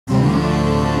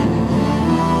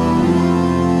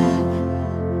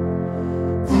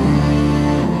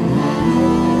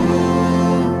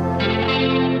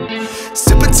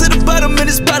of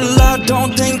this battle, I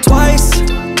don't think twice.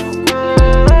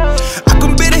 I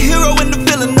can be the hero and the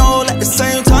villain all at the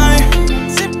same time.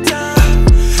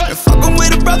 And fucking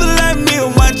with a brother like me,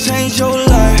 it might change your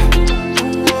life.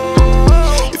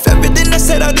 If everything I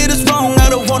said I did is wrong, I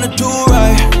don't wanna do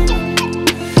right.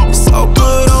 It's all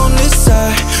good on this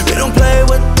side. We don't play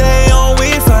what they on,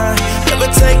 we fine. Never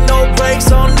take no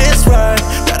breaks on this ride.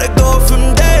 Gotta go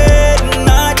from day to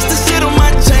night. Just the shit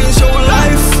might change your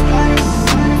life.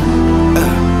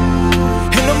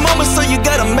 In the moment, so you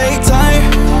gotta make time.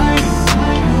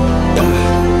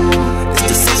 This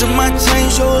decision might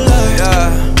change your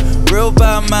life. Real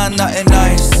bad man, nothing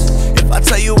nice. If I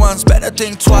tell you once, better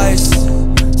think twice.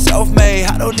 Self-made,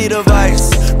 I don't need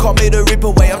advice. Call me the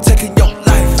Reaper way, I'm taking your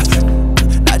life.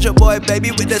 Not your boy,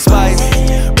 baby, with the spice.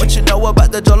 What you know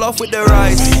about the jollof with the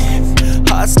rice?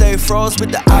 Heart stay froze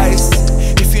with the ice.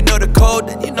 If you know the code,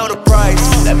 then you know the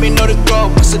price. Let me know the goal,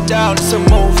 bust it down, it's a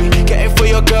movie. Getting for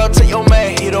your girl, tell your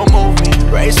man, he don't move me.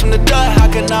 Raised from the dirt,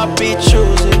 how can I be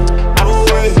choosy?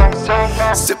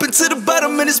 Sipping to the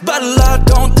bottom of this bottle, I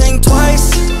don't think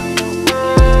twice.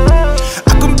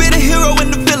 I can be the hero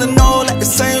and the villain all at the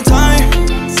same time.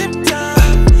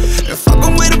 And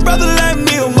fucking with a brother like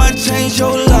me, it might change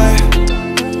your life.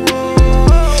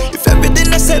 If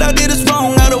everything I said I did is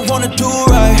wrong, I don't wanna do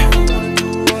right.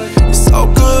 It's all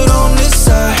good on this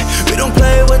side. We don't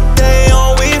play what they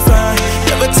on, we fine.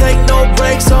 Never take no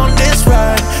breaks on this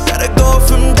ride. Gotta go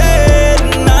from day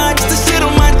to night. Just the shit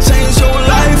might change your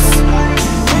life.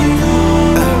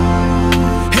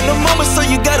 In the moment, so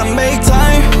you gotta make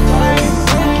time.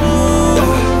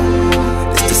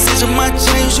 This decision might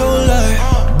change your life.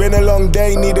 Been a long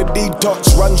day, need a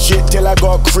detox. Run shit till I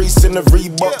got a crease in the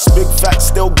Reeboks. Big fat,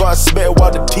 still got a spit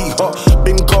while the tea hot.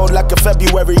 Been cold like a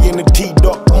February in the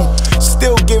T-dot.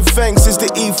 Still give thanks, is the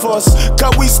ethos.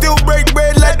 Cause we still break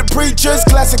bread like the preachers.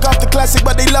 Classic after classic,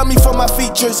 but they love me for my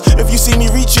features. If you see me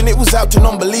reaching, it was out to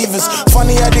non-believers.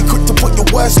 Funny how they quick to put your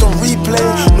worst on replay.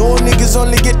 No niggas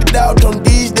only get the doubt on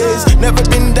these days. Never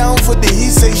been down for the he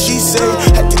say, she say.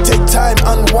 Had to take time,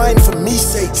 unwind for me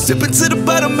sake. Sipping to the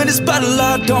bottom of this bottle,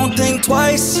 I don't think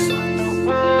twice.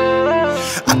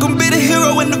 I can be the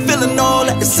hero and the villain all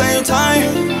at the same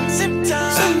time.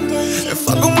 And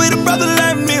fucking with a brother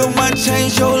like me, it might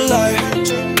change your life.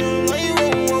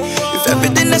 If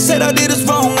everything I said I did is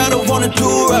wrong, I don't wanna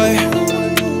do right.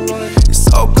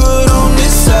 It's all good on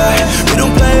this side. We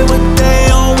don't play what they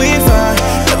on, we fine.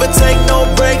 Never take no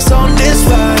breaks on this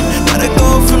ride. Gotta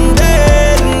go from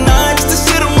day to night. Just the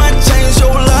shit might change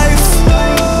your life.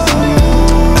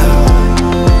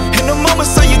 In the moment,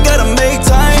 so you gotta make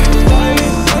time.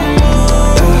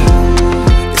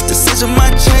 This decision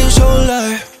might change